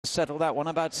Settle that one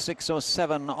about 6 or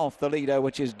 7 off the leader,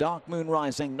 which is Dark Moon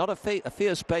Rising. Not a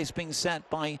fierce pace being set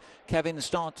by Kevin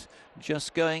Stott,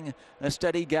 just going a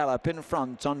steady gallop in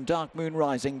front on Dark Moon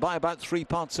Rising by about 3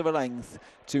 parts of a length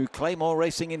to Claymore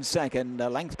racing in second, a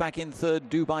length back in third,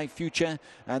 Dubai Future,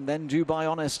 and then Dubai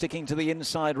Honor sticking to the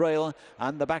inside rail,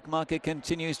 and the back marker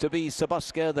continues to be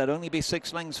Sabuska. There'll only be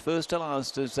 6 lengths first to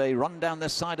last as they run down the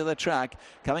side of the track,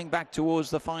 coming back towards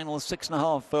the final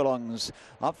 6.5 furlongs.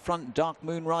 Up front, Dark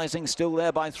Moon Rising still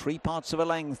there by 3 parts of a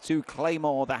length to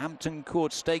Claymore, the Hampton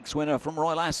Court Stakes winner from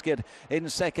Royal Ascot in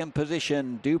second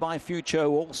position. Dubai Future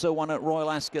also won at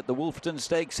Royal Ascot, the Wolferton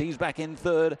Stakes, he's back in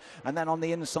third, and then on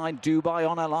the inside, Dubai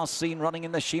Honor, last seen running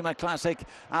in the Shima Classic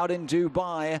out in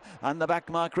Dubai, and the back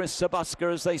marker is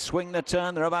Sabuska as they swing the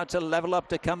turn. They're about to level up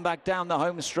to come back down the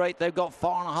home straight. They've got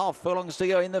 4.5 furlongs to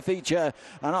go in the feature,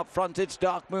 and up front it's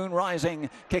Dark Moon Rising,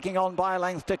 kicking on by a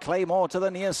length to Claymore to the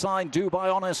near side.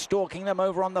 Dubai Honor stalking them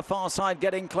over on the far side,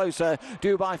 getting closer.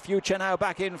 Dubai Future now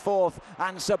back in fourth,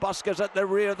 and Sabuska's at the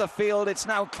rear of the field. It's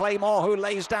now Claymore who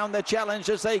lays down the challenge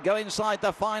as they go inside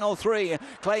the final 3.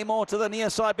 Claymore to the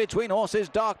near side between horses.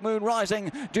 Dark Moon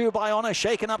Rising, Dubai Honor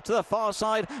shaken up to the far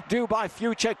side. Dubai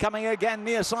Future coming again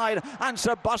near side, and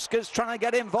Sabuska's trying to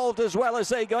get involved as well as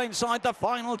they go inside the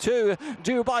final 2.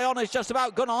 Dubai Honor's just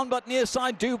about gone on, but near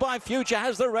side Dubai Future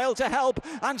has the rail to help,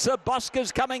 and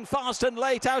Sabuska's coming fast and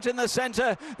late out in the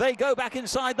centre. They go back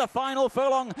inside the final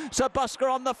furlong. Sabuska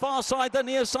on the far side, the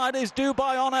near side is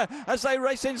Dubai Honor as they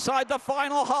race inside the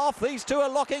final half. These two are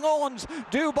locking horns.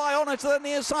 Dubai Honor to the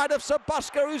near side of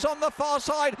Sabuska, who's on the far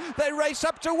side. They race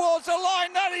up towards the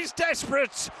line. That is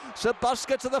desperate.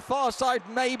 Sabuska to the far side,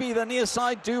 maybe the near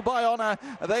side Dubai Honor.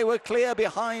 They were clear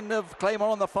behind of Claymore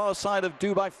on the far side of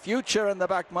Dubai Future, and the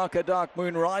back marker Dark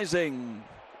Moon Rising.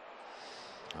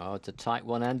 Oh, it's a tight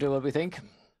one, Andrew. What do we think?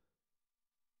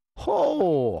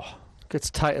 Oh,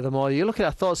 gets tighter the more you look at it.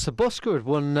 I thought Sabuska had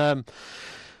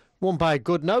won by a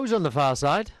good nose on the far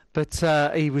side, but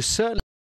he was certainly